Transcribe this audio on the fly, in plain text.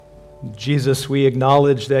Jesus, we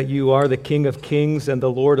acknowledge that you are the King of Kings and the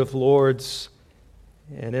Lord of Lords,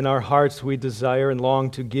 and in our hearts we desire and long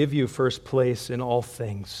to give you first place in all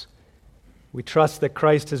things. We trust that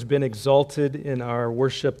Christ has been exalted in our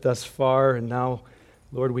worship thus far, and now,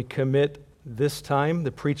 Lord, we commit this time,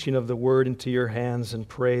 the preaching of the word, into your hands and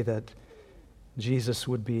pray that Jesus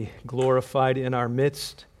would be glorified in our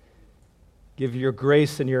midst. Give your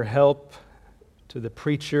grace and your help to the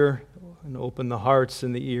preacher and open the hearts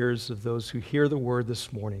and the ears of those who hear the word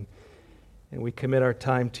this morning. And we commit our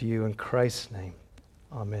time to you in Christ's name.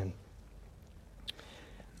 Amen.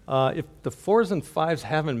 If the 4s and 5s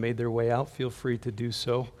haven't made their way out, feel free to do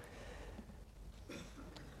so.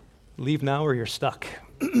 Leave now or you're stuck.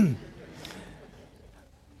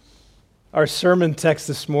 Our sermon text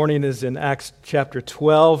this morning is in Acts chapter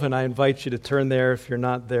 12, and I invite you to turn there if you're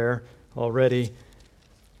not there already.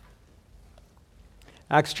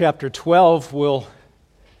 Acts chapter 12 will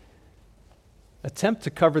attempt to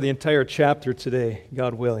cover the entire chapter today,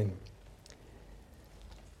 God willing.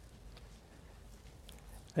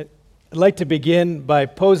 I'd like to begin by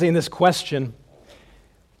posing this question: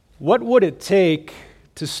 what would it take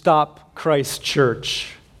to stop Christ's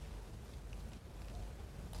church?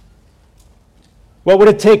 What would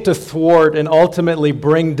it take to thwart and ultimately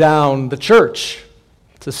bring down the church,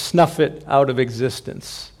 to snuff it out of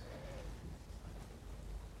existence?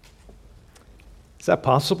 Is that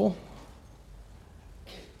possible?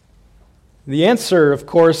 The answer, of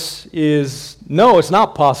course, is no, it's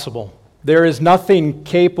not possible. There is nothing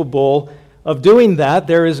capable of doing that.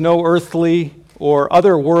 There is no earthly or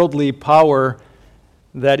otherworldly power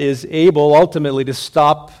that is able ultimately to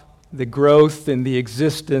stop the growth and the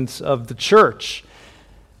existence of the church.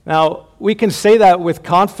 Now, we can say that with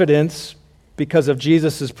confidence because of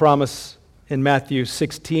Jesus' promise in Matthew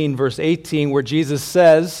 16, verse 18, where Jesus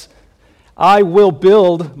says, I will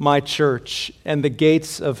build my church, and the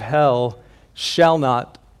gates of hell shall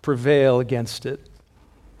not prevail against it.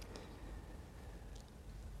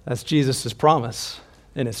 That's Jesus' promise,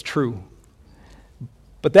 and it's true.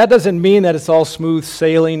 But that doesn't mean that it's all smooth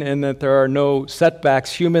sailing and that there are no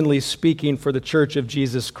setbacks, humanly speaking, for the church of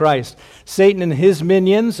Jesus Christ. Satan and his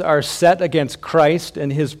minions are set against Christ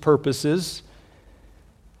and his purposes.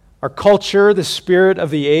 Our culture, the spirit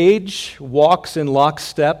of the age, walks in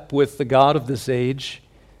lockstep with the God of this age.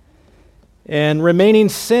 And remaining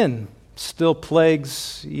sin still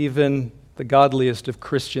plagues even the godliest of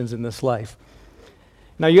Christians in this life.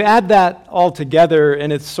 Now you add that all together,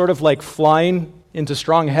 and it's sort of like flying into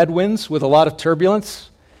strong headwinds with a lot of turbulence.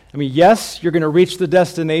 I mean, yes, you're going to reach the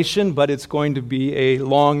destination, but it's going to be a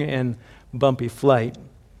long and bumpy flight.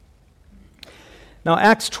 Now,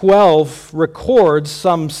 Acts 12 records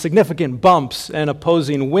some significant bumps and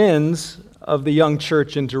opposing winds of the young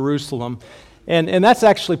church in Jerusalem. And that's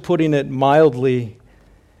actually putting it mildly.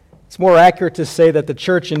 It's more accurate to say that the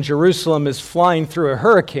church in Jerusalem is flying through a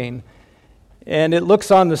hurricane. And it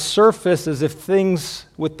looks on the surface as if things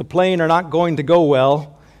with the plane are not going to go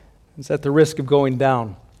well. It's at the risk of going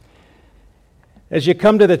down. As you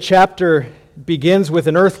come to the chapter, it begins with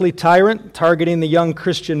an earthly tyrant targeting the young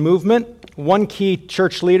Christian movement. One key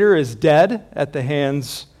church leader is dead at the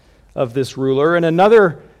hands of this ruler, and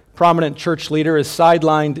another prominent church leader is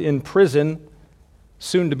sidelined in prison,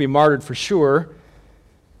 soon to be martyred for sure.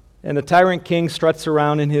 And the tyrant king struts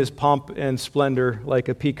around in his pomp and splendor like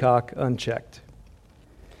a peacock unchecked.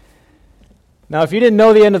 Now, if you didn't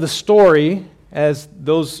know the end of the story, as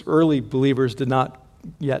those early believers did not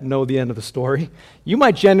yet know the end of the story, you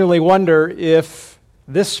might genuinely wonder if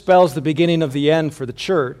this spells the beginning of the end for the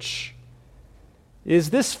church.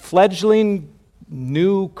 Is this fledgling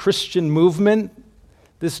new Christian movement,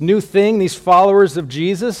 this new thing, these followers of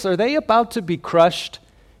Jesus, are they about to be crushed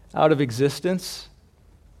out of existence?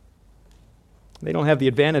 They don't have the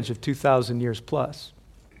advantage of 2,000 years plus.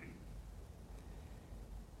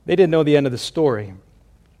 They didn't know the end of the story.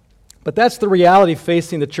 But that's the reality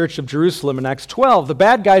facing the church of Jerusalem in Acts 12. The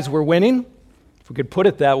bad guys were winning, if we could put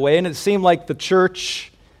it that way, and it seemed like the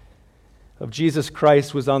church of Jesus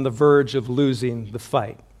Christ was on the verge of losing the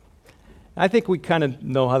fight. I think we kind of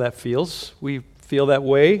know how that feels. We feel that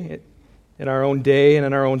way in our own day and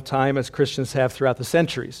in our own time as Christians have throughout the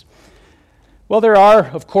centuries. Well, there are,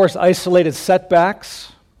 of course, isolated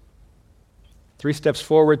setbacks. 3 steps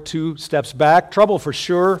forward, 2 steps back. Trouble for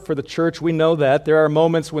sure for the church. We know that. There are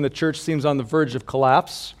moments when the church seems on the verge of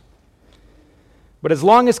collapse. But as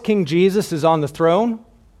long as King Jesus is on the throne,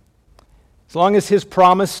 as long as his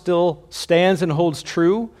promise still stands and holds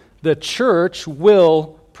true, the church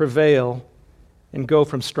will prevail and go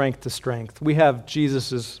from strength to strength. We have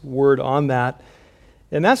Jesus' word on that.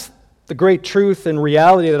 And that's the great truth and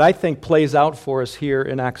reality that I think plays out for us here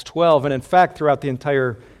in Acts 12, and in fact throughout the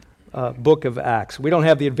entire book of Acts. We don't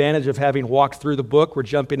have the advantage of having walked through the book. We're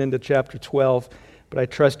jumping into chapter 12, but I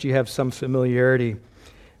trust you have some familiarity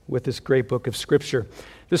with this great book of Scripture.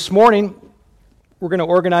 This morning, we're going to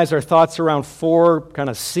organize our thoughts around 4 kind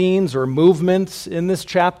of scenes or movements in this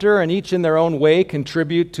chapter, and each in their own way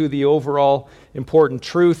contribute to the overall important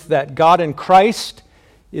truth that God in Christ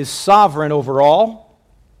is sovereign over all,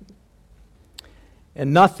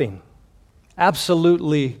 and nothing,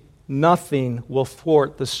 absolutely nothing, will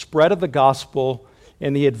thwart the spread of the gospel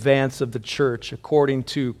and the advance of the church according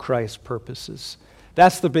to Christ's purposes.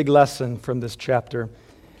 That's the big lesson from this chapter.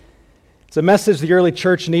 It's a message the early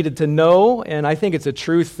church needed to know, and I think it's a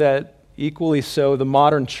truth that equally so the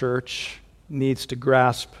modern church needs to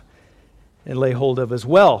grasp and lay hold of as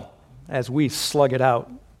well as we slug it out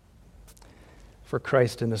for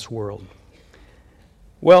Christ in this world.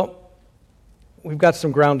 Well, we've got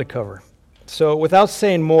some ground to cover. So without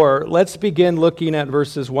saying more, let's begin looking at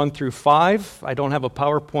verses 1 through 5. I don't have a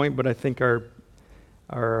PowerPoint, but I think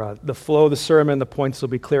the flow of the sermon, the points will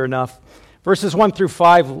be clear enough. Verses 1 through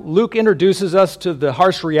 5, Luke introduces us to the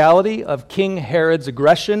harsh reality of King Herod's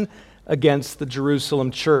aggression against the Jerusalem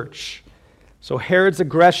church. So Herod's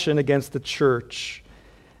aggression against the church.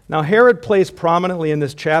 Now Herod plays prominently in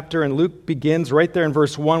this chapter, and Luke begins right there in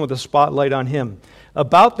verse 1 with a spotlight on him.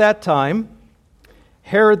 About that time,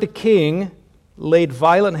 Herod the king laid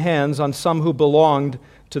violent hands on some who belonged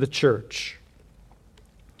to the church.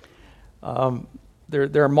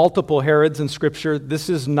 There are multiple Herods in Scripture. This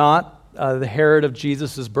is not the Herod of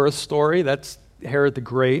Jesus' birth story. That's Herod the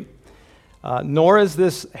Great. Nor is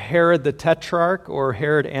this Herod the Tetrarch or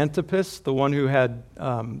Herod Antipas, the one who had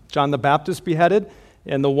John the Baptist beheaded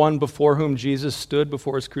and the one before whom Jesus stood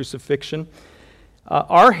before his crucifixion.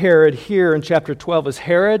 Our Herod here in chapter 12 is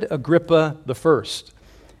Herod Agrippa I.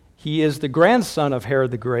 He is the grandson of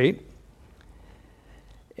Herod the Great,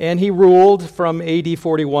 and he ruled from AD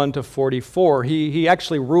 41 to 44. He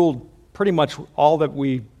actually ruled pretty much all that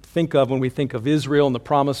we think of when we think of Israel and the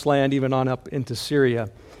Promised Land, even on up into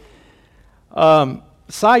Syria.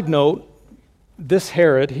 Side note, this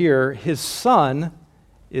Herod here, his son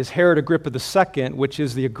is Herod Agrippa II, which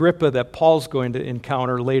is the Agrippa that Paul's going to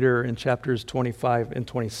encounter later in chapters 25 and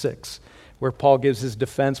 26, where Paul gives his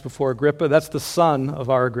defense before Agrippa. That's the son of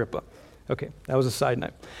our Agrippa. Okay, that was a side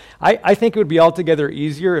note. I think it would be altogether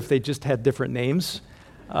easier if they just had different names.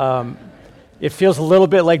 It feels a little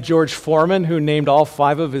bit like George Foreman, who named all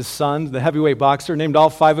 5 of his sons, the heavyweight boxer, named all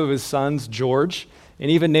 5 of his sons George, and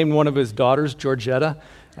even named one of his daughters Georgetta.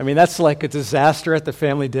 I mean, that's like a disaster at the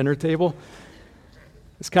family dinner table.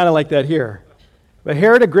 It's kind of like that here. But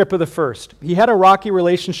Herod Agrippa I, he had a rocky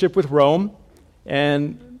relationship with Rome,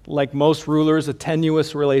 and like most rulers, a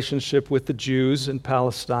tenuous relationship with the Jews in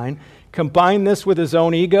Palestine. Combine this with his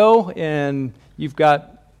own ego, and you've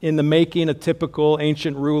got in the making a typical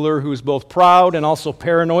ancient ruler who's both proud and also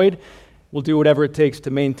paranoid, will do whatever it takes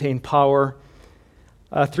to maintain power.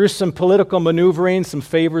 Through some political maneuvering, some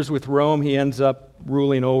favors with Rome, he ends up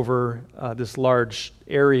ruling over this large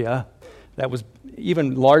area that was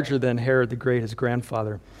even larger than Herod the Great, his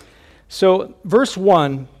grandfather. So verse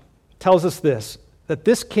 1 tells us this, that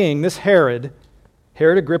this king, this Herod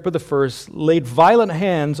Agrippa I, laid violent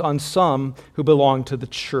hands on some who belonged to the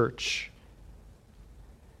church.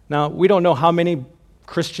 Now, we don't know how many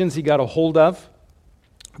Christians he got a hold of.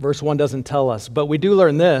 Verse 1 doesn't tell us, but we do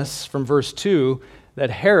learn this from verse 2, that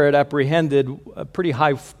Herod apprehended a pretty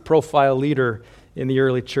high-profile leader in the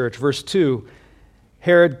early church. Verse 2,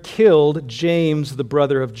 Herod killed James, the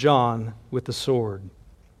brother of John, with the sword.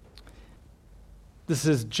 This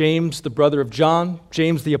is James, the brother of John,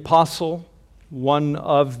 James the apostle, one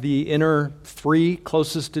of the inner 3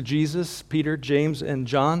 closest to Jesus, Peter, James, and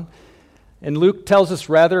John. And Luke tells us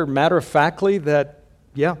rather matter-of-factly that,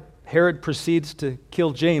 Herod proceeds to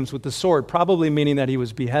kill James with the sword, probably meaning that he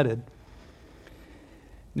was beheaded.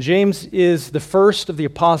 James is the first of the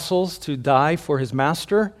apostles to die for his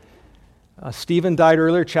master. Stephen died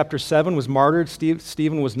earlier, chapter 7, was martyred.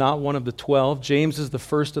 Stephen was not one of the 12. James is the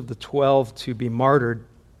first of the 12 to be martyred.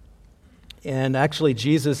 And actually,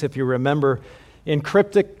 Jesus, if you remember, in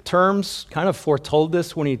cryptic terms, kind of foretold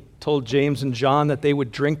this when he told James and John that they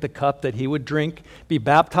would drink the cup that he would drink, be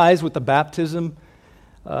baptized with the baptism,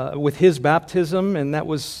 with his baptism, and that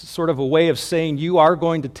was sort of a way of saying you are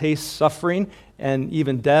going to taste suffering and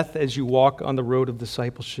even death as you walk on the road of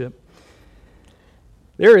discipleship.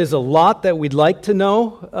 There is a lot that we'd like to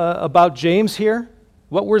know about James here.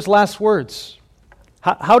 What were his last words?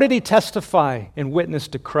 How did he testify and witness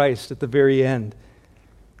to Christ at the very end?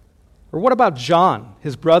 Or what about John,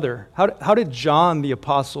 his brother? How did John the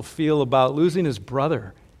apostle feel about losing his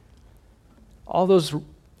brother? All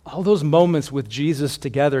those moments with Jesus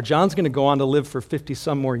together. John's going to go on to live for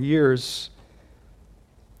 50-some more years.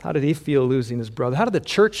 How did he feel losing his brother? How did the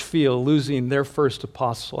church feel losing their first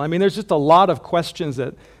apostle? I mean, there's just a lot of questions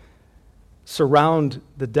that surround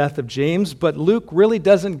the death of James, but Luke really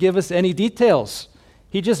doesn't give us any details.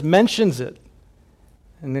 He just mentions it,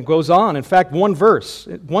 and it goes on. In fact, one verse,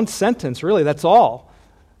 one sentence, really, that's all.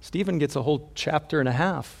 Stephen gets a whole chapter and a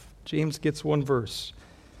half. James gets one verse.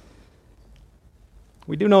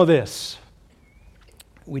 We do know this.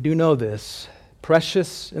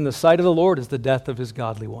 Precious in the sight of the Lord is the death of his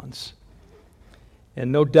godly ones.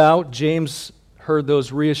 And no doubt James heard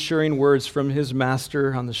those reassuring words from his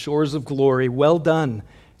master on the shores of glory. Well done,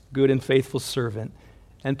 good and faithful servant.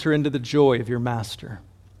 Enter into the joy of your master.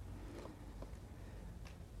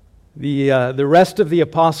 The rest of the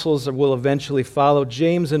apostles will eventually follow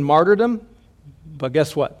James in martyrdom, but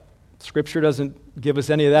guess what? Scripture doesn't give us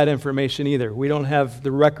any of that information either. We don't have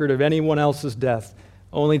the record of anyone else's death,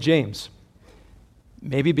 only James.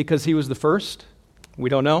 Maybe because he was the first? We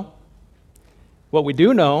don't know. What we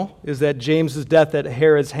do know is that James's death at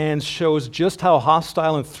Herod's hands shows just how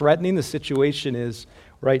hostile and threatening the situation is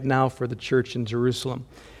right now for the church in Jerusalem.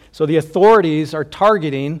 So the authorities are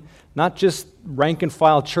targeting not just rank and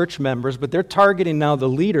file church members, but they're targeting now the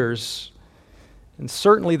leaders. And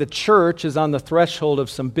certainly the church is on the threshold of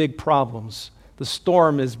some big problems. The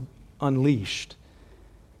storm is unleashed.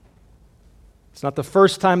 It's not the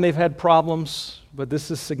first time they've had problems, but this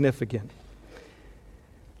is significant.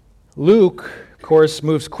 Luke, of course,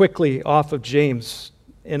 moves quickly off of James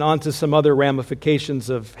and onto some other ramifications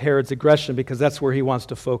of Herod's aggression because that's where he wants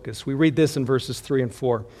to focus. We read this in verses 3 and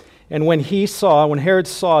 4. And when Herod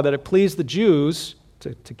saw that it pleased the Jews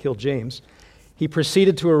to kill James, he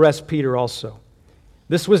proceeded to arrest Peter also.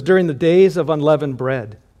 This was during the days of unleavened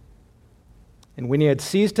bread. And when he had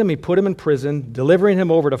seized him, he put him in prison, delivering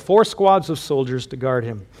him over to 4 squads of soldiers to guard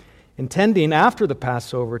him, intending after the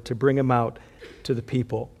Passover to bring him out to the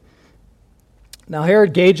people. Now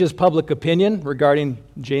Herod gauges public opinion regarding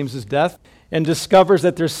James's death and discovers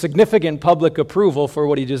that there's significant public approval for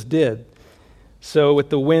what he just did. So with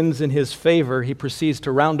the winds in his favor, he proceeds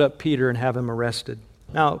to round up Peter and have him arrested.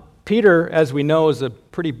 Now, Peter, as we know, is a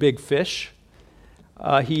pretty big fish.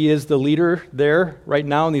 He is the leader there right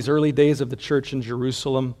now in these early days of the church in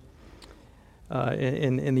Jerusalem,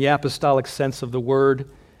 in the apostolic sense of the word.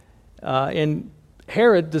 And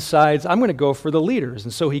Herod decides, I'm going to go for the leaders.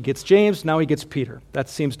 And so he gets James, now he gets Peter. That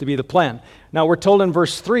seems to be the plan. Now we're told in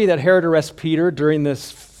verse 3 that Herod arrests Peter during this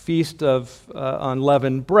feast of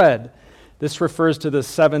unleavened bread. This refers to the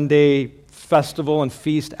 7-day festival and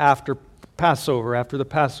feast after Passover, after the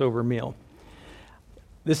Passover meal.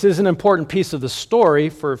 This is an important piece of the story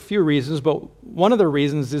for a few reasons, but one of the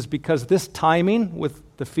reasons is because this timing with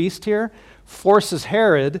the feast here forces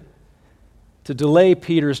Herod to delay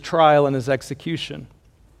Peter's trial and his execution.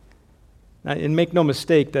 Now, and make no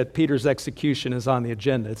mistake that Peter's execution is on the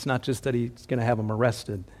agenda. It's not just that he's going to have him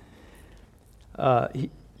arrested.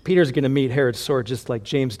 Peter's going to meet Herod's sword just like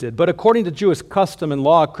James did. But according to Jewish custom and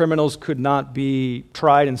law, criminals could not be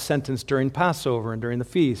tried and sentenced during Passover and during the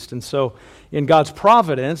feast. And so in God's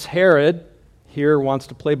providence, Herod here wants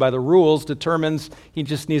to play by the rules, determines he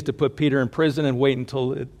just needs to put Peter in prison and wait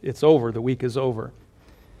until it's over, the week is over.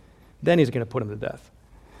 Then he's going to put him to death.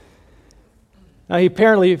 Now he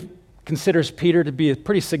apparently considers Peter to be a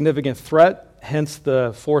pretty significant threat, hence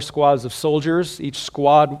the 4 squads of soldiers. Each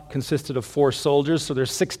squad consisted of 4 soldiers, so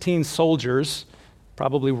there's 16 soldiers,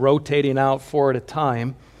 probably rotating out 4 at a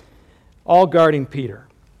time, all guarding Peter.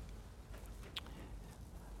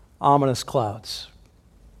 Ominous clouds.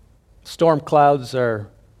 Storm clouds are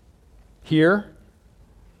here,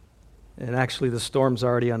 and actually the storm's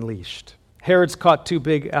already unleashed. Herod's caught 2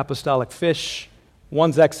 big apostolic fish.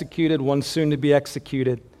 One's executed, one's soon to be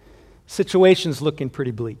executed. Situation's looking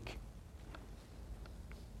pretty bleak.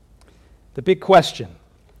 The big question,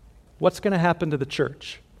 what's going to happen to the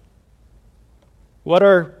church? What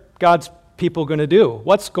are God's people going to do?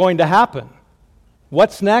 What's going to happen?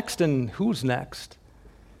 What's next and who's next?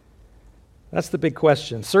 That's the big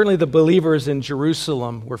question. Certainly the believers in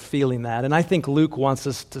Jerusalem were feeling that, and I think Luke wants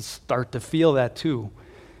us to start to feel that too.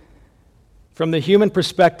 From the human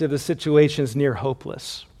perspective, the situation is near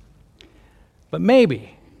hopeless. But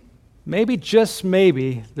maybe, just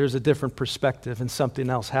maybe, there's a different perspective and something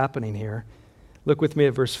else happening here. Look with me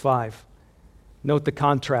at verse 5. Note the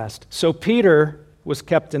contrast. So Peter was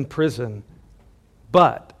kept in prison,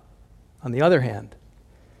 but, on the other hand,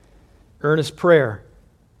 earnest prayer,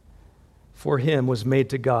 for him was made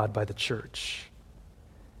to God by the church.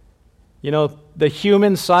 You know, the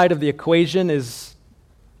human side of the equation is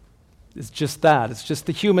just that. It's just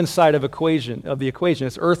the human side of the equation.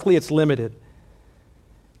 It's earthly, it's limited.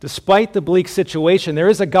 Despite the bleak situation, there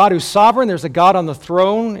is a God who's sovereign, there's a God on the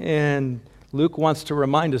throne, and Luke wants to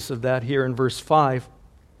remind us of that here in verse 5.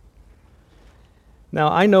 Now,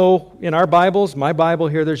 I know in our Bibles, my Bible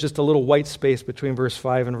here, there's just a little white space between verse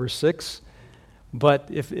 5 and verse 6. But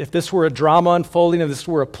if this were a drama unfolding, if this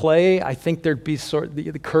were a play, I think there'd be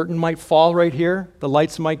the curtain might fall right here, the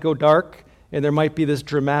lights might go dark, and there might be this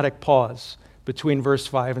dramatic pause between verse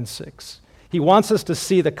 5 and 6. He wants us to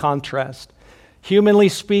see the contrast. Humanly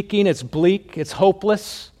speaking, it's bleak, it's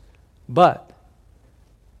hopeless, but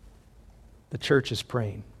the church is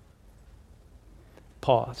praying.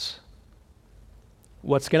 Pause.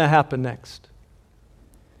 What's going to happen next?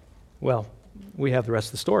 Well, we have the rest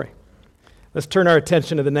of the story. Let's turn our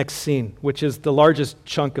attention to the next scene, which is the largest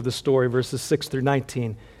chunk of the story, verses 6 through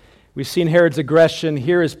 19. We've seen Herod's aggression.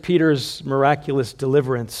 Here is Peter's miraculous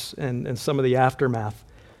deliverance and some of the aftermath.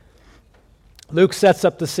 Luke sets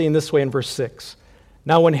up the scene this way in verse 6.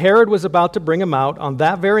 Now when Herod was about to bring him out, on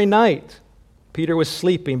that very night, Peter was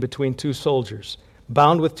sleeping between two soldiers,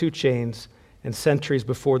 bound with two chains, and sentries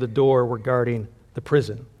before the door were guarding the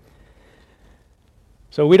prison.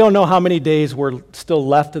 So we don't know how many days were still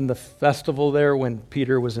left in the festival there when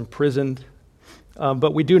Peter was imprisoned,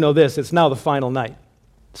 but we do know this, it's now the final night.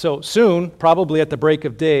 So soon, probably at the break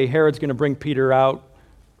of day, Herod's going to bring Peter out,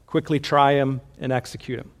 quickly try him, and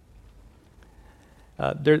execute him.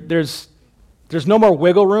 There's no more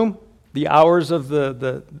wiggle room. The hours of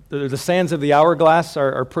the sands of the hourglass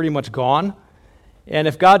are pretty much gone. And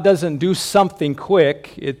if God doesn't do something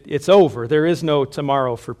quick, it's over. There is no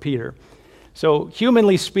tomorrow for Peter. So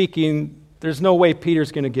humanly speaking, there's no way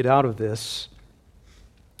Peter's going to get out of this.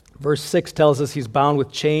 Verse 6 tells us he's bound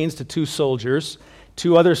with chains to two soldiers.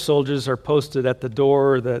 Two other soldiers are posted at the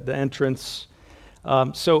door, the entrance.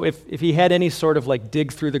 So if he had any sort of like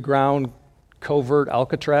dig through the ground, covert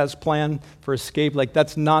Alcatraz plan for escape, like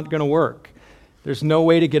that's not going to work. There's no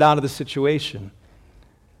way to get out of the situation,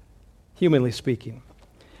 humanly speaking.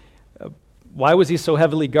 Why was he so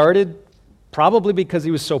heavily guarded? Probably because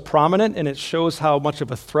he was so prominent, and it shows how much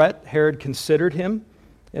of a threat Herod considered him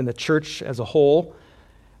and the church as a whole.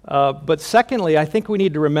 But secondly, I think we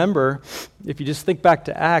need to remember, if you just think back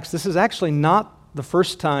to Acts, this is actually not the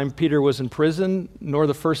first time Peter was in prison, nor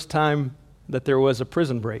the first time that there was a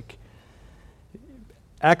prison break.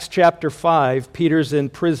 Acts chapter 5, Peter's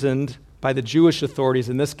imprisoned by the Jewish authorities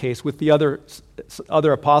in this case with the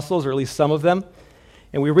other apostles, or at least some of them.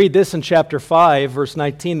 And we read this in chapter 5, verse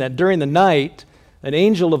 19, that during the night, an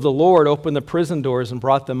angel of the Lord opened the prison doors and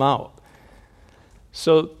brought them out.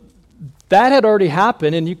 So that had already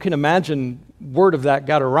happened, and you can imagine word of that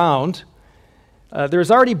got around.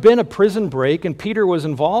 There's already been a prison break, and Peter was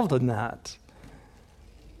involved in that.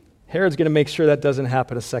 Herod's going to make sure that doesn't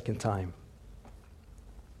happen a second time.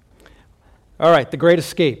 All right, the great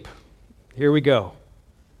escape. Here we go.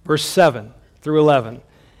 Verse 7 through 11.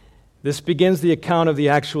 This begins the account of the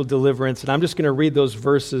actual deliverance, and I'm just going to read those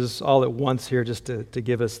verses all at once here just to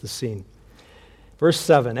give us the scene. Verse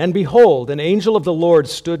 7, and behold, an angel of the Lord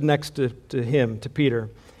stood next to him, to Peter,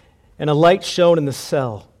 and a light shone in the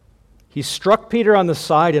cell. He struck Peter on the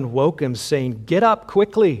side and woke him, saying, get up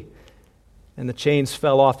quickly. And the chains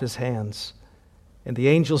fell off his hands. And the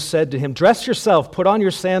angel said to him, dress yourself, put on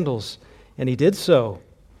your sandals. And he did so.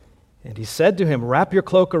 And he said to him, wrap your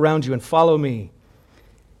cloak around you and follow me.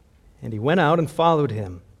 And he went out and followed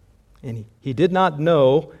him. And he did not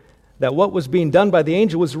know that what was being done by the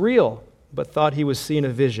angel was real, but thought he was seeing a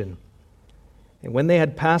vision. And when they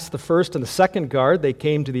had passed the first and the second guard, they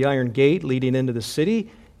came to the iron gate leading into the city.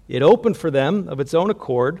 It opened for them of its own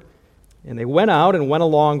accord, and they went out and went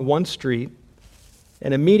along one street,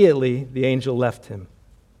 and immediately the angel left him.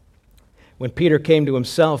 When Peter came to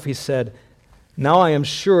himself, he said, now I am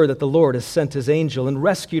sure that the Lord has sent his angel and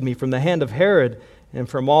rescued me from the hand of Herod and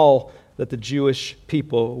from all that the Jewish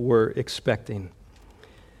people were expecting.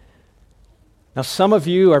 Now, some of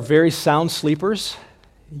you are very sound sleepers.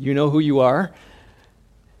 You know who you are.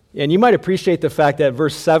 And you might appreciate the fact that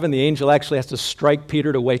verse 7, the angel actually has to strike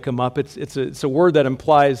Peter to wake him up. It's a word that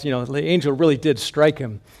implies, the angel really did strike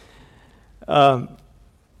him.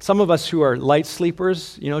 Some of us who are light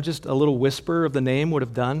sleepers, just a little whisper of the name would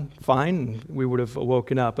have done fine, and we would have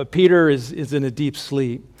woken up. But Peter is in a deep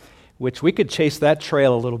sleep, which we could chase that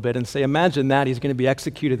trail a little bit and say, imagine that, he's going to be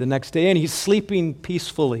executed the next day, and he's sleeping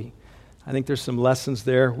peacefully. I think there's some lessons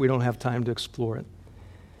there. We don't have time to explore it.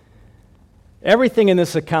 Everything in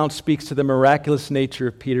this account speaks to the miraculous nature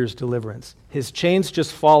of Peter's deliverance. His chains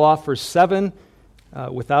just fall off, verse 7,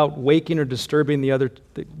 without waking or disturbing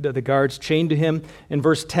the guards chained to him. In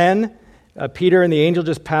verse 10, Peter and the angel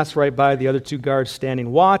just pass right by the other two guards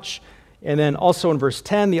standing watch. And then also in verse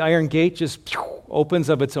 10, the iron gate just opens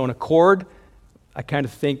of its own accord. I kind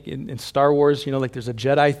of think in Star Wars, like there's a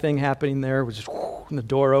Jedi thing happening there, which is, and the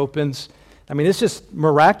door opens. I mean, it's just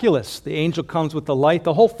miraculous. The angel comes with the light,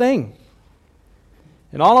 the whole thing.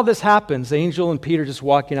 And all of this happens, the angel and Peter just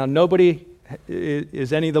walking out. Nobody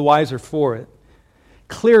is any the wiser for it.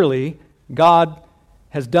 Clearly, God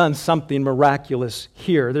has done something miraculous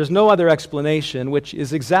here. There's no other explanation, which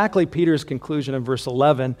is exactly Peter's conclusion in verse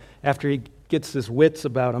 11 after he gets his wits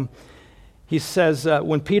about him. He says,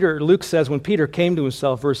 Luke says, when Peter came to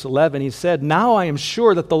himself, verse 11, he said, "Now I am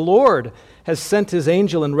sure that the Lord has sent his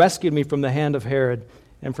angel and rescued me from the hand of Herod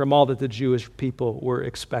and from all that the Jewish people were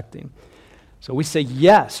expecting." So we say,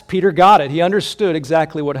 yes, Peter got it. He understood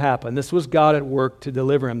exactly what happened. This was God at work to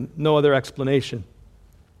deliver him. No other explanation.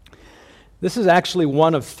 This is actually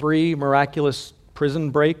one of 3 miraculous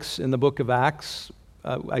prison breaks in the book of Acts.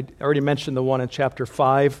 I already mentioned the one in chapter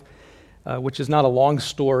 5, which is not a long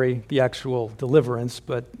story, the actual deliverance,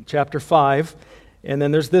 but chapter 5. And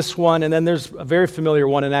then there's this one, and then there's a very familiar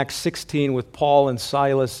one in Acts 16 with Paul and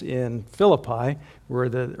Silas in Philippi, where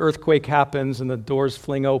the earthquake happens and the doors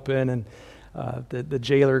fling open, and the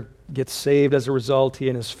jailer gets saved as a result, he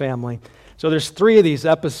and his family. So there's 3 of these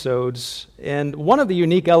episodes, and one of the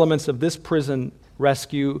unique elements of this prison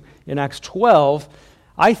rescue in Acts 12,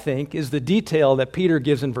 I think, is the detail that Peter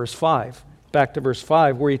gives in verse 5. Back to verse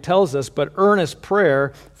 5, where he tells us, "But earnest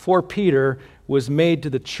prayer for Peter was made to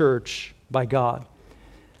the church by God."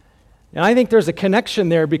 And I think there's a connection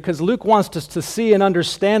there because Luke wants us to see and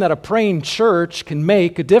understand that a praying church can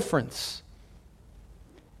make a difference.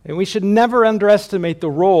 And we should never underestimate the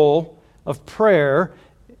role of prayer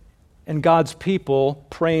and God's people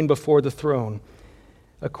praying before the throne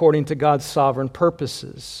according to God's sovereign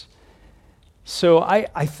purposes. So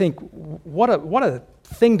I think what a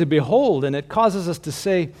thing to behold, and it causes us to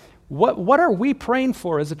say, what are we praying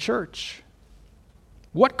for as a church?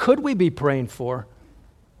 What could we be praying for?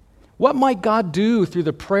 What might God do through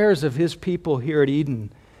the prayers of his people here at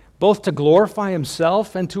Eden, both to glorify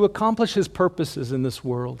himself and to accomplish his purposes in this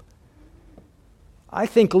world? I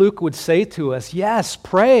think Luke would say to us, yes,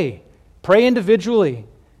 pray. Pray individually.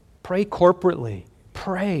 Pray corporately.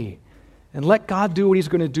 Pray. And let God do what he's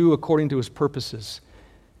going to do according to his purposes.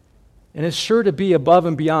 And it's sure to be above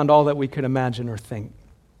and beyond all that we could imagine or think.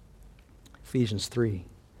 Ephesians 3.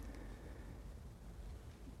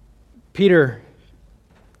 Peter,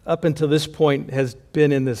 up until this point, has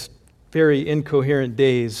been in this very incoherent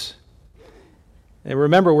daze. And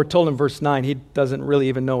remember, we're told in verse 9, he doesn't really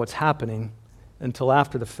even know what's happening until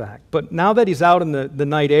after the fact. But now that he's out in the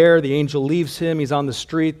night air, the angel leaves him, he's on the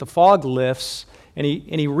street, the fog lifts, and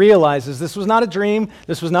he realizes this was not a dream,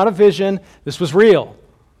 this was not a vision, this was real.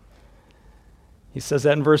 He says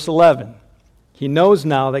that in verse 11. He knows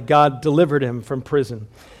now that God delivered him from prison.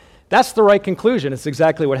 That's the right conclusion. It's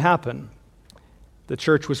exactly what happened. The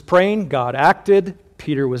church was praying, God acted,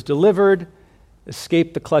 Peter was delivered,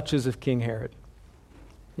 escaped the clutches of King Herod.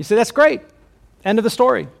 You say, that's great. End of the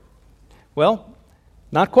story. Well,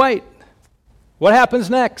 not quite. What happens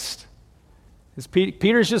next? Is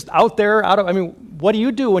Peter's just out there, what do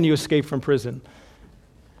you do when you escape from prison?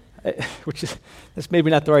 That's maybe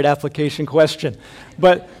not the right application question.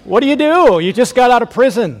 But what do? You just got out of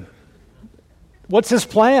prison. What's his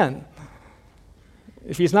plan?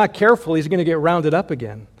 If he's not careful, he's going to get rounded up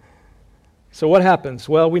again. So what happens?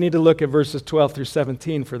 Well, we need to look at verses 12 through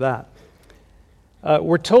 17 for that.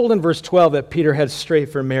 We're told in verse 12 that Peter heads straight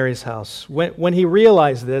for Mary's house. When he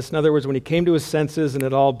realized this, in other words, when he came to his senses and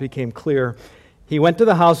it all became clear, he went to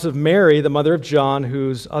the house of Mary, the mother of John,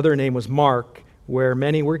 whose other name was Mark, where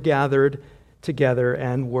many were gathered together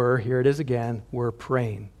and here it is again, were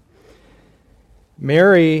praying.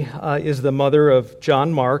 Mary is the mother of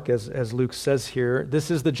John Mark, as Luke says here.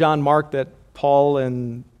 This is the John Mark that Paul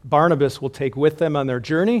and Barnabas will take with them on their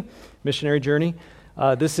journey, missionary journey.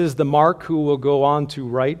 This is the Mark who will go on to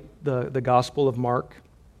write the Gospel of Mark,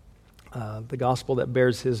 the Gospel that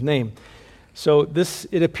bears his name. So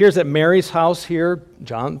it appears that Mary's house here,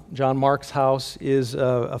 John Mark's house, is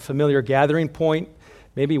a familiar gathering point,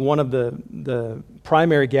 maybe one of the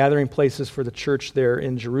primary gathering places for the church there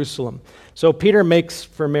in Jerusalem. So Peter makes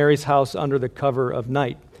for Mary's house under the cover of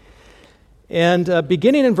night. And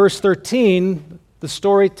beginning in verse 13, the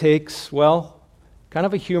story takes, kind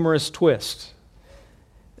of a humorous twist.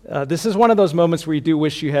 This is one of those moments where you do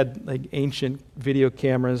wish you had like ancient video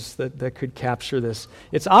cameras that could capture this.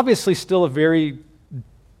 It's obviously still a very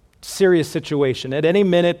serious situation. At any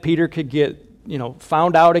minute, Peter could get,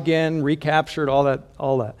 found out again, recaptured, all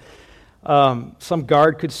that. Some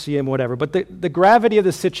guard could see him, whatever. But the gravity of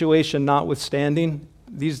the situation notwithstanding,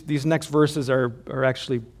 these next verses are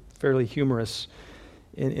actually fairly humorous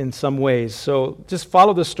in some ways. So just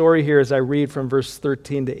follow the story here as I read from verse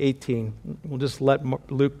 13 to 18. We'll just let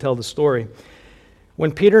Luke tell the story.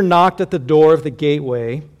 When Peter knocked at the door of the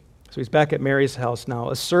gateway, so he's back at Mary's house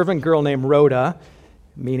now, a servant girl named Rhoda,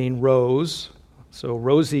 meaning Rose, so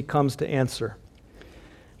Rosie comes to answer.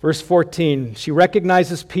 Verse 14, she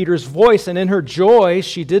recognizes Peter's voice, and in her joy,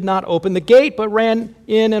 she did not open the gate, but ran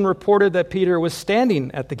in and reported that Peter was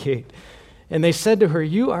standing at the gate. And they said to her,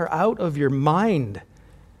 "You are out of your mind."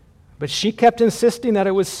 But she kept insisting that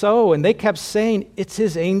it was so, and they kept saying, "It's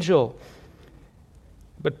his angel."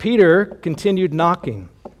 But Peter continued knocking,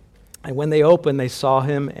 and when they opened, they saw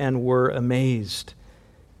him and were amazed.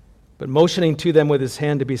 But motioning to them with his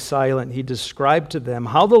hand to be silent, he described to them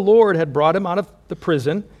how the Lord had brought him out of the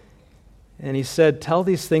prison, and he said, "Tell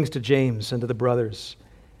these things to James and to the brothers."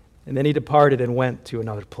 And then he departed and went to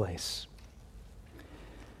another place.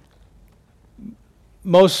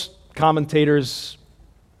 Most commentators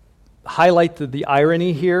highlight the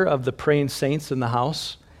irony here of the praying saints in the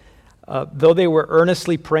house. Though they were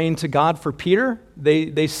earnestly praying to God for Peter,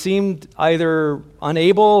 they seemed either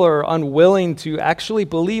unable or unwilling to actually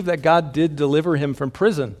believe that God did deliver him from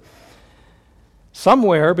prison.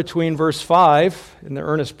 Somewhere between verse 5 in the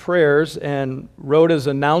earnest prayers and Rhoda's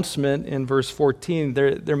announcement in verse 14,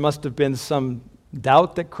 there must have been some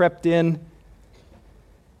doubt that crept in,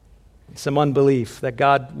 some unbelief that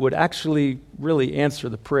God would actually really answer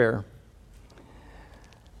the prayer.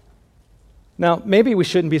 Now, maybe we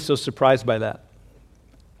shouldn't be so surprised by that.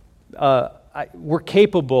 We're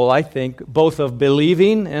capable, I think, both of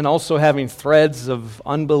believing and also having threads of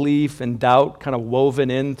unbelief and doubt kind of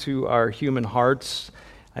woven into our human hearts.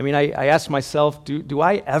 I mean, I ask myself, do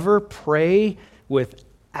I ever pray with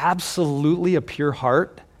absolutely a pure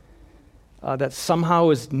heart that somehow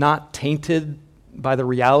is not tainted by the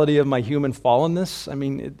reality of my human fallenness? I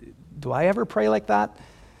mean, do I ever pray like that?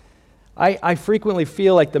 I frequently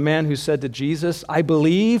feel like the man who said to Jesus, "I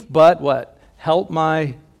believe, but what? Help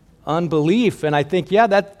my unbelief." And I think, yeah,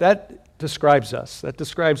 that describes us. That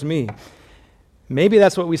describes me. Maybe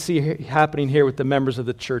that's what we see happening here with the members of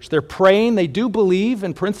the church. They're praying. They do believe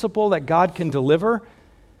in principle that God can deliver.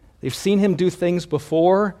 They've seen him do things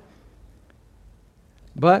before.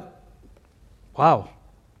 But, wow,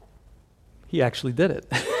 he actually did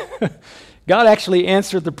it. God actually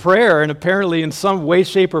answered the prayer, and apparently in some way,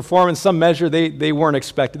 shape, or form, in some measure, they weren't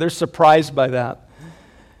expected. They're surprised by that.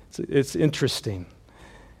 It's interesting.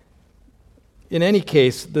 In any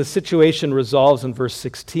case, the situation resolves in verse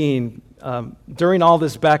 16. During all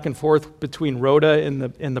this back and forth between Rhoda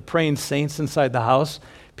and the praying saints inside the house,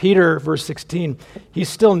 Peter, verse 16, he's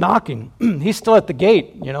still knocking. He's still at the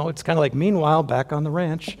gate. It's kind of like, meanwhile, back on the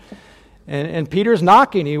ranch. And Peter's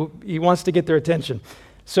knocking. He wants to get their attention.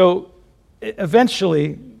 So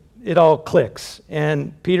eventually, it all clicks,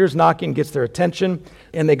 and Peter's knocking gets their attention,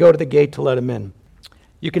 and they go to the gate to let him in.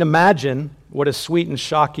 You can imagine what a sweet and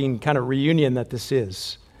shocking kind of reunion that this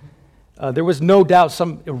is. There was no doubt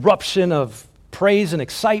some eruption of praise and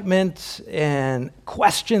excitement and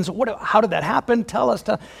questions. How did that happen? Tell us.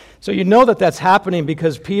 So you know that that's happening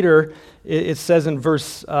because Peter, it says in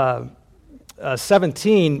verse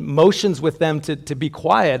 17, motions with them to be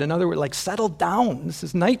quiet. In other words, like, settle down. This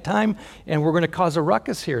is nighttime, and we're going to cause a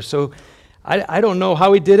ruckus here. So I don't know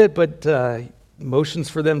how he did it, but motions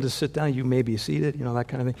for them to sit down. You may be seated, that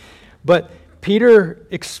kind of thing. But Peter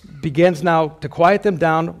begins now to quiet them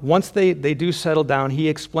down. Once they do settle down, he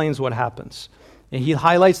explains what happens. And he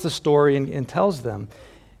highlights the story and tells them.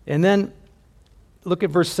 And then look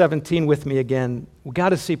at verse 17 with me again. We've got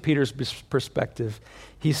to see Peter's perspective.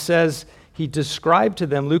 He says, he described to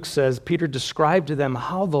them, Luke says, Peter described to them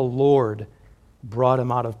how the Lord brought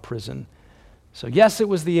him out of prison. So yes, it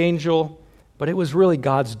was the angel, but it was really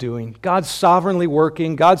God's doing. God's sovereignly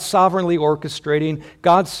working, God's sovereignly orchestrating,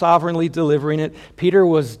 God's sovereignly delivering it. Peter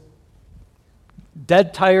was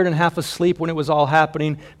dead tired and half asleep when it was all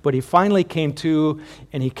happening, but he finally came to,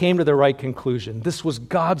 and he came to the right conclusion. This was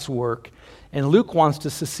God's work. And Luke wants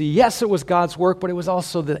us to see, yes, it was God's work, but it was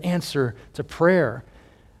also the answer to prayer.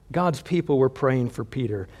 God's people were praying for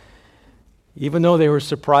Peter, even though they were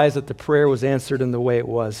surprised that the prayer was answered in the way it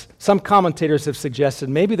was. Some commentators have suggested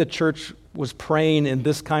maybe the church was praying in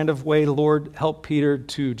this kind of way, Lord, help Peter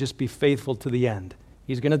to just be faithful to the end.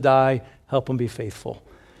 He's going to die, help him be faithful.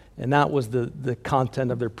 And that was the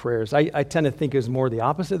content of their prayers. I tend to think it was more the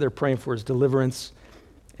opposite. They're praying for his deliverance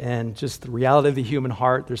and just the reality of the human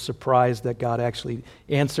heart. They're surprised that God actually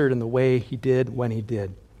answered in the way he did when he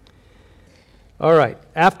did. All right.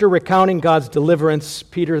 After recounting God's deliverance,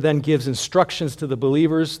 Peter then gives instructions to the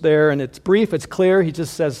believers there, and it's brief, it's clear. He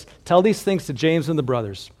just says, tell these things to James and the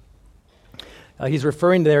brothers. He's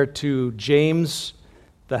referring there to James,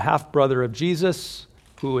 the half-brother of Jesus,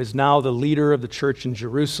 who is now the leader of the church in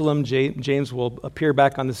Jerusalem. James will appear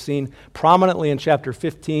back on the scene prominently in chapter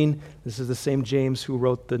 15. This is the same James who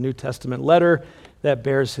wrote the New Testament letter that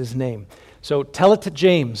bears his name. So tell it to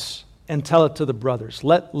James and tell it to the brothers.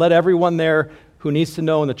 Let everyone there who needs to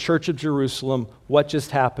know in the church of Jerusalem what just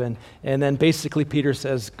happened. And then basically Peter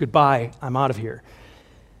says, goodbye, I'm out of here.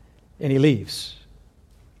 And he leaves.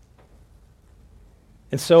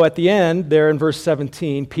 And so at the end, there in verse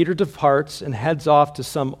 17, Peter departs and heads off to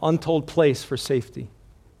some untold place for safety.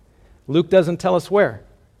 Luke doesn't tell us where.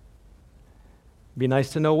 It'd be nice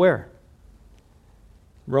to know where.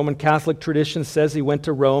 Roman Catholic tradition says he went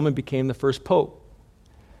to Rome and became the first pope.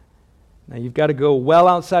 Now, you've got to go well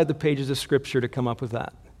outside the pages of Scripture to come up with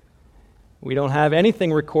that. We don't have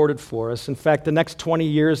anything recorded for us. In fact, the next 20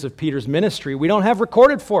 years of Peter's ministry, we don't have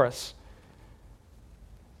recorded for us.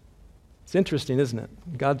 It's interesting, isn't it?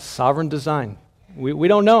 God's sovereign design. We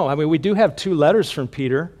don't know. I mean, we do have 2 letters from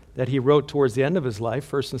Peter that he wrote towards the end of his life,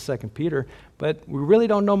 1st and 2nd Peter, but we really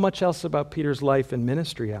don't know much else about Peter's life and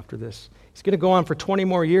ministry after this. He's going to go on for 20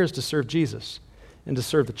 more years to serve Jesus and to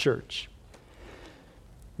serve the church.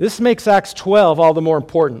 This makes Acts 12 all the more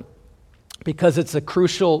important because it's a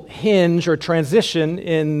crucial hinge or transition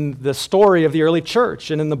in the story of the early church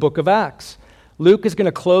and in the book of Acts. Luke is going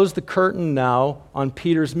to close the curtain now on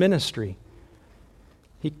Peter's ministry.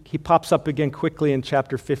 He pops up again quickly in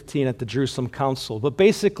chapter 15 at the Jerusalem Council. But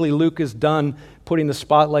basically, Luke is done putting the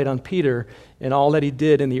spotlight on Peter and all that he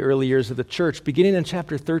did in the early years of the church. Beginning in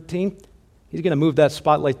chapter 13, he's going to move that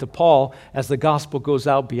spotlight to Paul as the gospel goes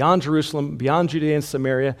out beyond Jerusalem, beyond Judea and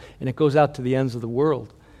Samaria, and it goes out to the ends of the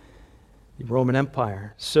world, the Roman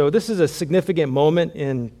Empire. So this is a significant moment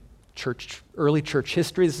in early church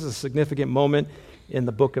history. This is a significant moment in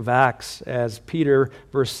the book of Acts as Peter,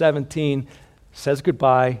 verse 17, says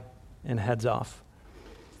goodbye and heads off.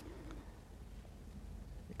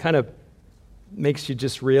 It kind of makes you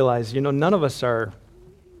just realize, none of us are,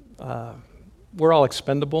 we're all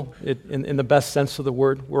expendable in the best sense of the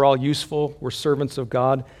word. We're all useful. We're servants of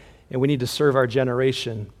God, and we need to serve our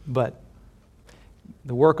generation. But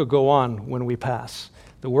the work will go on when we pass.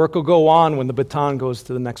 The work will go on when the baton goes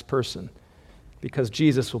to the next person, because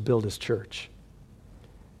Jesus will build his church.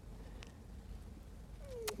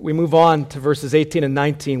 We move on to verses 18 and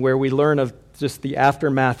 19, where we learn of just the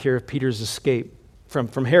aftermath here of Peter's escape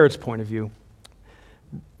from Herod's point of view.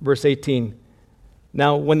 Verse 18,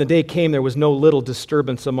 now when the day came, there was no little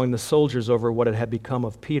disturbance among the soldiers over what had become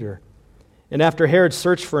of Peter. And after Herod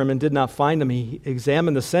searched for him and did not find him, he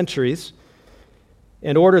examined the sentries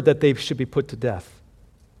and ordered that they should be put to death.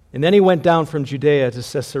 And then he went down from Judea to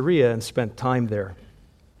Caesarea and spent time there.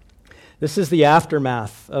 This is the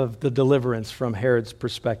aftermath of the deliverance from Herod's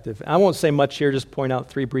perspective. I won't say much here, just point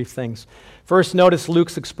out 3 brief things. First, notice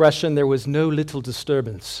Luke's expression, there was no little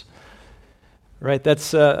disturbance. Right,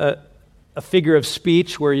 that's a figure of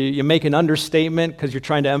speech where you make an understatement because you're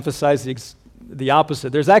trying to emphasize the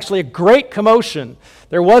opposite. There's actually a great commotion.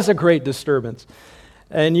 There was a great disturbance.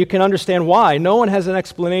 And you can understand why. No one has an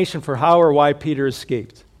explanation for how or why Peter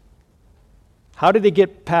escaped. How did he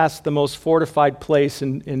get past the most fortified place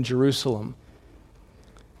in Jerusalem?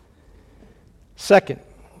 Second,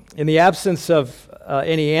 in the absence of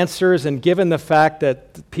any answers and given the fact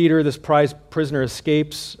that Peter, this prized prisoner,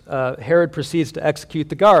 escapes, Herod proceeds to execute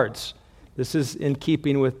the guards. This is in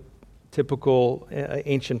keeping with typical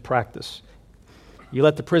ancient practice. You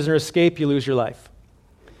let the prisoner escape, you lose your life.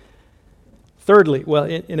 Thirdly,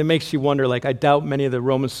 and it makes you wonder, I doubt many of the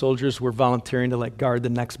Roman soldiers were volunteering to guard the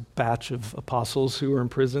next batch of apostles who were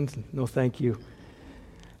imprisoned. No, thank you.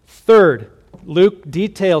 Third, Luke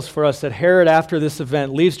details for us that Herod, after this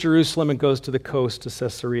event, leaves Jerusalem and goes to the coast to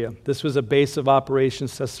Caesarea. This was a base of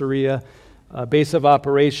operations, Caesarea, a base of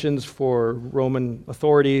operations for Roman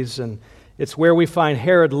authorities, and it's where we find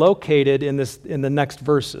Herod located in the next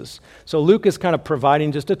verses. So Luke is kind of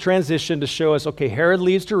providing just a transition to show us, okay, Herod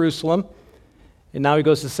leaves Jerusalem, and now he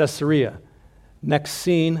goes to Caesarea. Next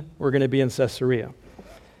scene, we're going to be in Caesarea.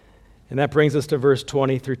 And that brings us to verse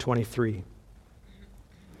 20 through 23.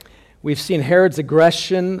 We've seen Herod's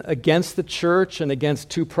aggression against the church and against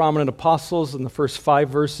 2 prominent apostles in the first 5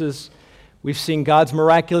 verses. We've seen God's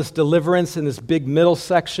miraculous deliverance in this big middle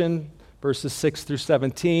section, verses 6 through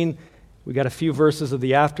 17. We got a few verses of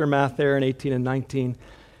the aftermath there in 18 and 19.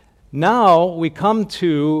 Now we come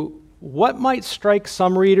to what might strike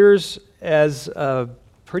some readers as a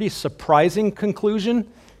pretty surprising conclusion,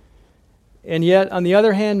 and yet, on the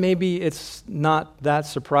other hand, maybe it's not that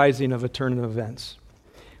surprising of a turn of events.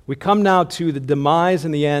 We come now to the demise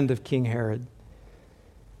and the end of King Herod.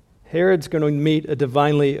 Herod's going to meet a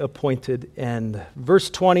divinely appointed end. Verse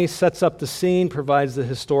 20 sets up the scene, provides the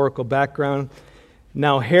historical background.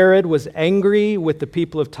 Now Herod was angry with the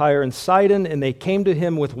people of Tyre and Sidon, and they came to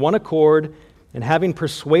him with one accord, and having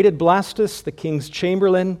persuaded Blastus, the king's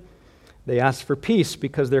chamberlain, they asked for peace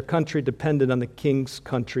because their country depended on the king's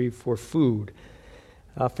country for food.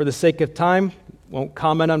 For the sake of time, won't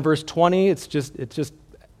comment on verse 20. It's just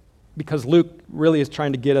because Luke really is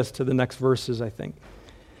trying to get us to the next verses, I think.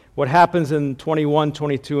 What happens in 21,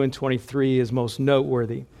 22, and 23 is most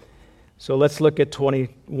noteworthy. So let's look at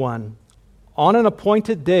 21. On an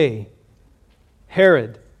appointed day,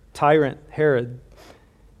 Herod, tyrant Herod,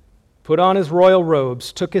 put on his royal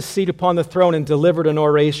robes, took his seat upon the throne, and delivered an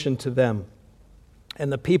oration to them.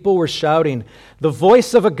 And the people were shouting, "The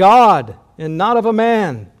voice of a God, and not of a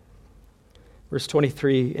man." Verse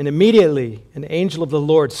 23, and immediately an angel of the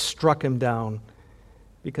Lord struck him down,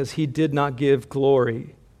 because he did not give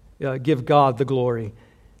God the glory.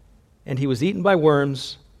 And he was eaten by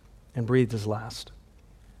worms and breathed his last.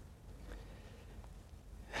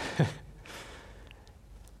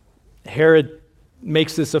 Herod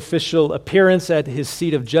makes this official appearance at his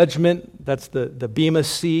seat of judgment. That's the Bema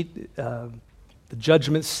seat, the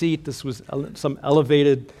judgment seat. This was some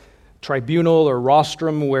elevated tribunal or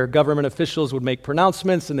rostrum where government officials would make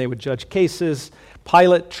pronouncements and they would judge cases.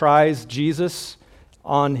 Pilate tries Jesus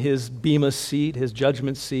on his Bema seat, his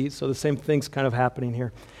judgment seat. So the same thing's kind of happening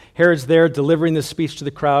here. Herod's there delivering this speech to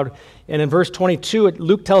the crowd. And in verse 22,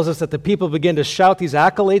 Luke tells us that the people begin to shout these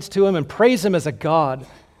accolades to him and praise him as a god.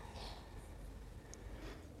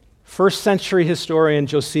 First century historian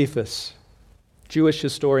Josephus, Jewish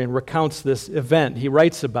historian, recounts this event. He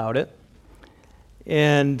writes about it.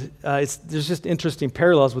 And there's just interesting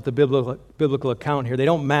parallels with the biblical account here. They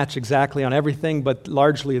don't match exactly on everything, but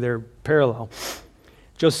largely they're parallel.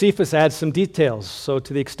 Josephus adds some details. So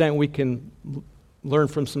to the extent we can learn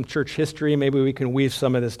from some church history, maybe we can weave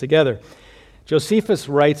some of this together. Josephus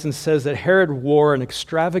writes and says that Herod wore an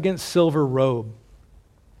extravagant silver robe.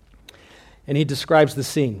 And he describes the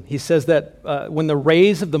scene. He says that when the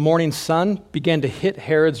rays of the morning sun began to hit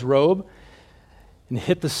Herod's robe and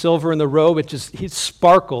hit the silver in the robe, he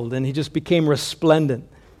sparkled and he just became resplendent.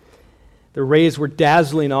 The rays were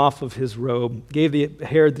dazzling off of his robe, gave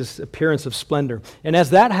Herod this appearance of splendor. And as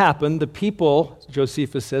that happened, the people,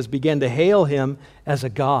 Josephus says, began to hail him as a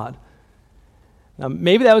god. Now,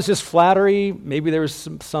 maybe that was just flattery. Maybe there was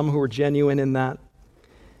some who were genuine in that.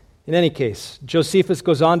 In any case, Josephus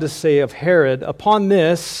goes on to say of Herod, upon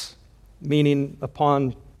this, meaning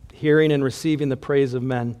upon hearing and receiving the praise of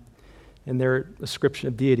men and their ascription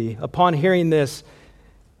of deity, upon hearing this,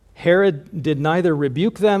 Herod did neither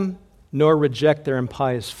rebuke them nor reject their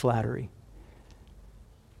impious flattery.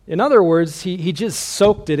 In other words, he just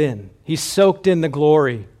soaked it in. He soaked in the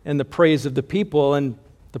glory and the praise of the people and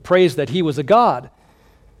the praise that he was a god.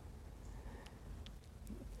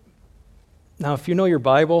 Now, if you know your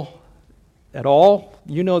Bible at all,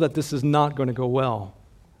 you know that this is not going to go well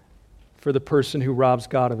for the person who robs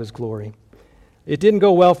God of his glory. It didn't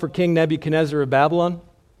go well for King Nebuchadnezzar of Babylon.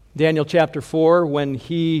 Daniel chapter 4, when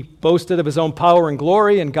he boasted of his own power and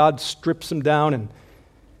glory, and God strips him down and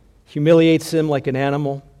humiliates him like an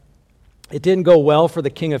animal. It didn't go well for the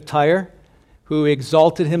king of Tyre, who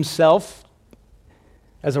exalted himself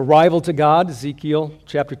as a rival to God. Ezekiel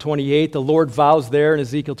chapter 28, the Lord vows there in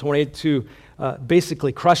Ezekiel 28 to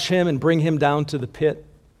basically crush him and bring him down to the pit.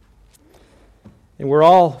 And we're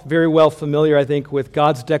all very well familiar, I think, with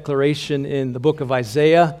God's declaration in the book of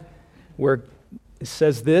Isaiah, where it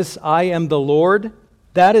says this, I am the Lord,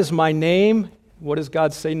 that is my name. What does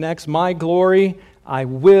God say next? My glory I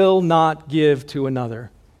will not give to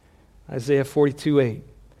another. Isaiah 42:8.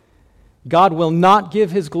 God will not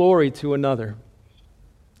give his glory to another.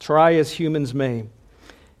 Try as humans may.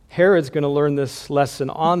 Herod's going to learn this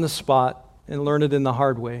lesson on the spot and learn it in the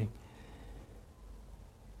hard way.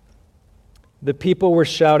 The people were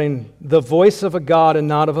shouting, the voice of a God and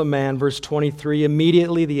not of a man. Verse 23,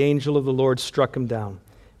 immediately the angel of the Lord struck him down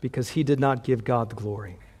because he did not give God the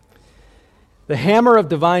glory. The hammer of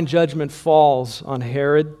divine judgment falls on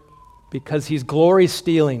Herod because he's glory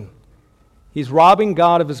stealing. He's robbing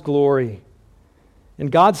God of his glory.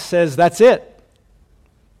 And God says, that's it.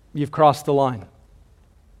 You've crossed the line.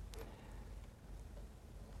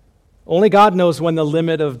 Only God knows when the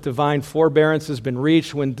limit of divine forbearance has been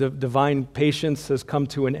reached, when divine patience has come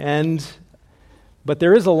to an end. But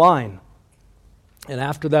there is a line. And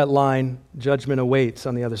after that line, judgment awaits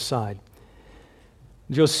on the other side.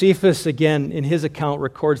 Josephus, again, in his account,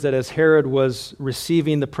 records that as Herod was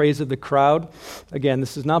receiving the praise of the crowd, again,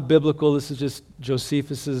 this is not biblical, this is just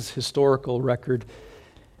Josephus's historical record,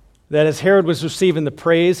 that as Herod was receiving the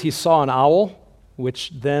praise, he saw an owl,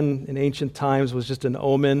 which then in ancient times was just an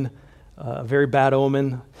omen, a very bad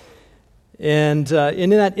omen. And in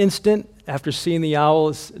that instant, after seeing the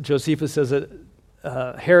owl, Josephus says that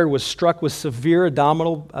Herod was struck with severe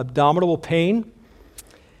abdominal pain,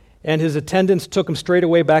 and his attendants took him straight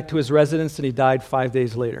away back to his residence, and he died 5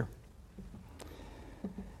 days later.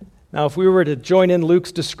 Now, if we were to join in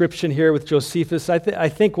Luke's description here with Josephus, I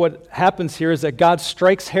think what happens here is that God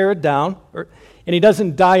strikes Herod down, and he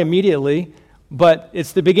doesn't die immediately, but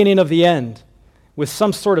it's the beginning of the end with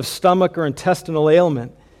some sort of stomach or intestinal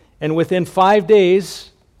ailment. And within 5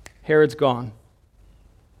 days, Herod's gone.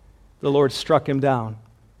 The Lord struck him down.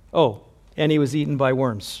 Oh, and he was eaten by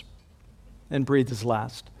worms and breathed his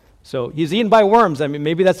last. So he's eaten by worms. I mean,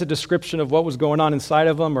 maybe that's a description of what was going on inside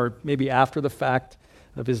of him, or maybe after the fact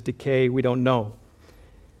of his decay. We don't know.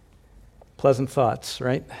 Pleasant thoughts,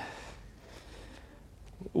 right?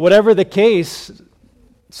 Whatever the case,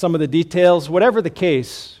 some of the details, whatever the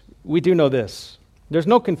case, we do know this. There's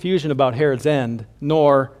no confusion about Herod's end,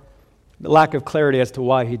 nor the lack of clarity as to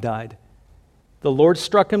why he died. The Lord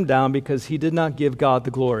struck him down because he did not give God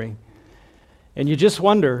the glory. And you just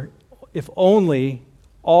wonder if only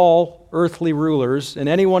all earthly rulers and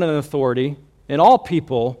anyone in authority and all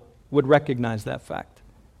people would recognize that fact.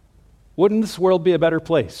 Wouldn't this world be a better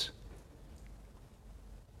place?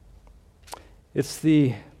 It's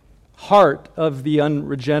the heart of the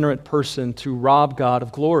unregenerate person to rob God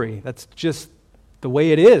of glory. That's just the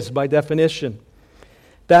way it is by definition.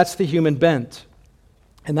 That's the human bent.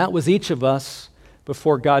 And that was each of us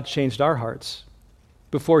before God changed our hearts,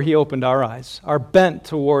 before he opened our eyes, our bent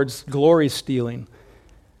towards glory stealing.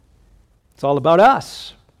 It's all about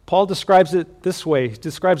us. Paul describes it this way. He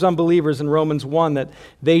describes unbelievers in Romans 1 that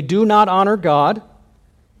they do not honor God.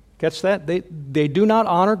 Catch that? They do not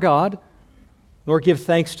honor God nor give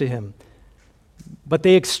thanks to him. But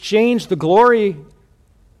they exchange the glory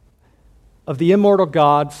of the immortal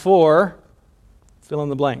God for, fill in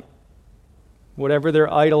the blank, whatever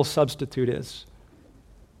their idol substitute is.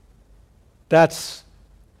 That's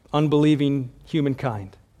unbelieving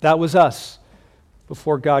humankind. That was us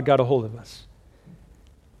before God got a hold of us.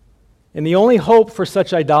 And the only hope for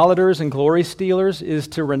such idolaters and glory stealers is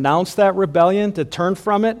to renounce that rebellion, to turn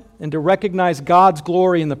from it, and to recognize God's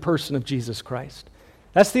glory in the person of Jesus Christ.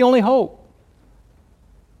 That's the only hope.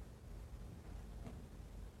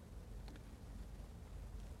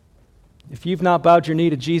 If you've not bowed your knee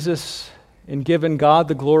to Jesus and given God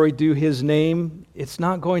the glory due his name, it's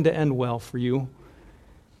not going to end well for you.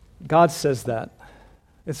 God says that.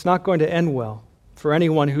 It's not going to end well for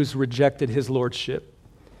anyone who's rejected his lordship.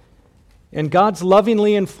 And God's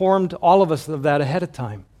lovingly informed all of us of that ahead of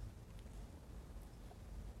time.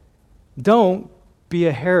 Don't be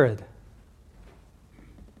a Herod.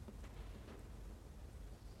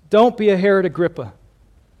 Don't be a Herod Agrippa.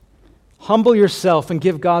 Humble yourself and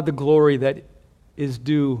give God the glory that is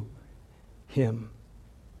due him.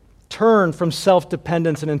 Turn from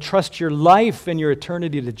self-dependence and entrust your life and your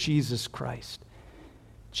eternity to Jesus Christ.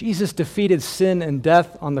 Jesus defeated sin and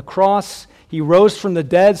death on the cross. He rose from the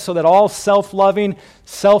dead so that all self-loving,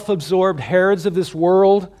 self-absorbed Herods of this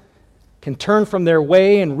world can turn from their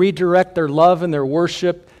way and redirect their love and their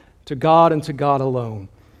worship to God and to God alone.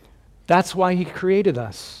 That's why he created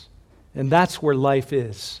us, and that's where life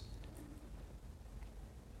is.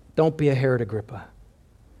 Don't be a Herod Agrippa.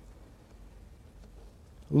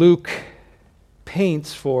 Luke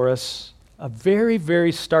paints for us a very,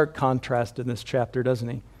 very stark contrast in this chapter, doesn't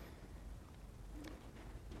he?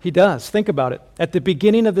 He does. Think about it. At the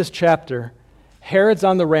beginning of this chapter, Herod's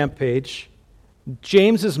on the rampage,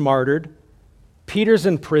 James is martyred, Peter's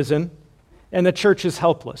in prison, and the church is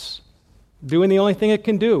helpless, doing the only thing it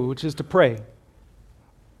can do, which is to pray.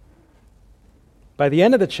 By the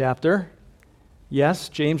end of the chapter, yes,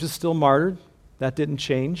 James is still martyred. That didn't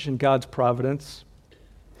change in God's providence.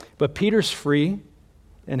 But Peter's free,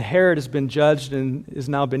 and Herod has been judged and has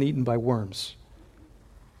now been eaten by worms.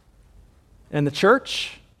 And the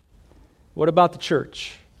church? What about the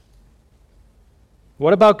church?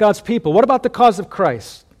 What about God's people? What about the cause of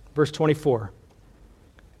Christ? Verse 24.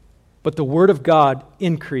 But the word of God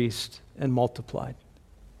increased and multiplied.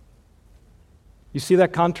 You see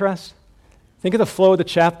that contrast? Think of the flow of the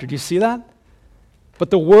chapter. Do you see that? But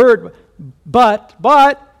the word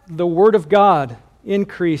of God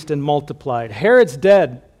increased and multiplied. Herod's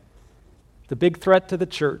dead, the big threat to the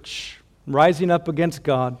church, rising up against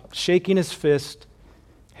God, shaking his fist.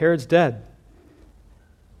 Herod's dead.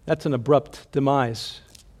 That's an abrupt demise.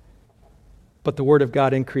 But the word of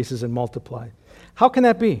God increases and multiplies. How can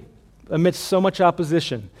that be? Amidst so much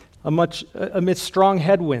opposition, amidst strong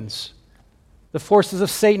headwinds. The forces of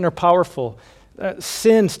Satan are powerful.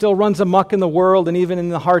 Sin still runs amok in the world and even in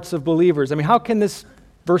the hearts of believers. I mean, how can this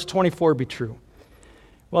verse 24 be true?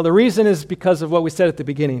 Well, the reason is because of what we said at the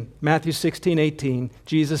beginning. Matthew 16:18,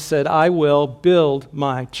 Jesus said, I will build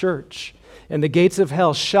my church, and the gates of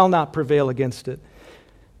hell shall not prevail against it.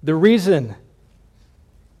 The reason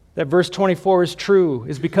that verse 24 is true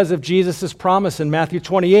is because of Jesus' promise in Matthew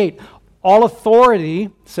 28. All authority,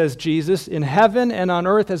 says Jesus, in heaven and on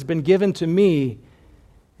earth has been given to me.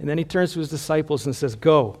 And then he turns to his disciples and says,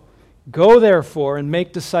 Go therefore and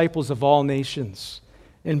make disciples of all nations.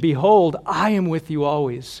 And behold, I am with you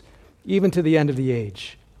always, even to the end of the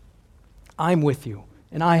age. I'm with you,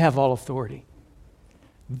 and I have all authority.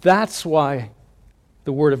 That's why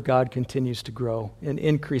the Word of God continues to grow and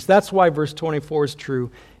increase. That's why verse 24 is true.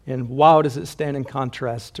 And wow, does it stand in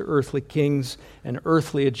contrast to earthly kings and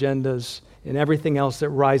earthly agendas and everything else that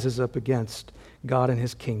rises up against God and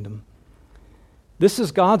His kingdom. This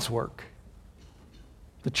is God's work.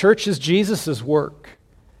 The church is Jesus' work.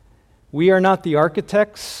 We are not the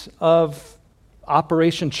architects of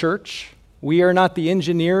Operation Church. We are not the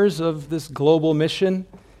engineers of this global mission.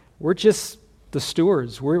 We're just the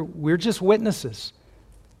stewards. We're just witnesses.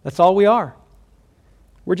 That's all we are.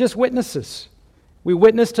 We're just witnesses. We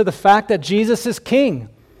witness to the fact that Jesus is King,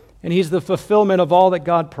 and He's the fulfillment of all that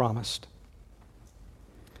God promised.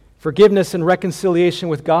 Forgiveness and reconciliation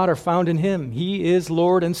with God are found in Him. He is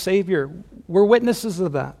Lord and Savior. We're witnesses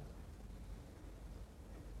of that.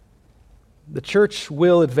 The church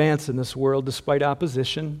will advance in this world despite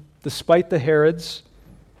opposition, despite the Herods,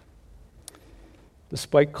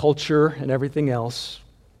 despite culture and everything else,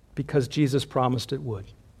 because Jesus promised it would.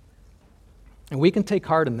 And we can take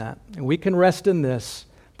heart in that, and we can rest in this,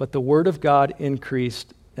 but the Word of God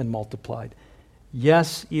increased and multiplied.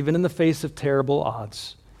 Yes, even in the face of terrible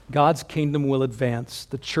odds, God's kingdom will advance,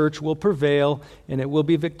 the church will prevail, and it will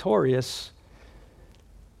be victorious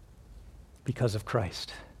because of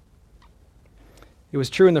Christ. It was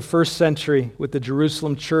true in the first century with the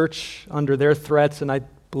Jerusalem church under their threats, and I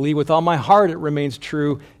believe with all my heart it remains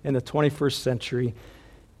true in the 21st century,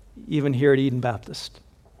 even here at Eden Baptist.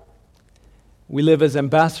 We live as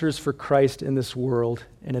ambassadors for Christ in this world,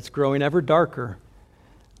 and it's growing ever darker.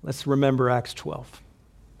 Let's remember Acts 12.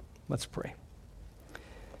 Let's pray.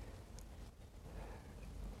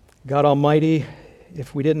 God Almighty,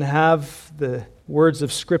 if we didn't have the words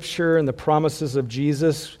of Scripture and the promises of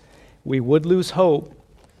Jesus, we would lose hope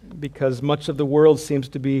because much of the world seems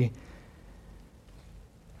to be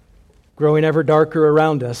growing ever darker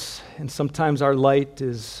around us, and sometimes our light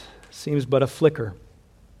seems but a flicker.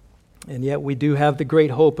 And yet we do have the great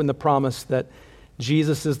hope and the promise that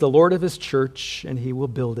Jesus is the Lord of His church and He will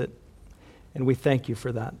build it. And we thank you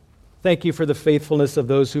for that. Thank you for the faithfulness of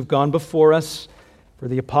those who've gone before us, for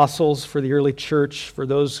the apostles, for the early church, for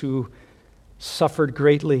those who suffered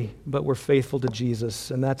greatly but were faithful to Jesus.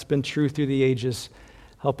 And that's been true through the ages.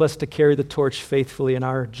 Help us to carry the torch faithfully in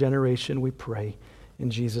our generation, we pray. In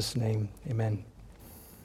Jesus' name, amen.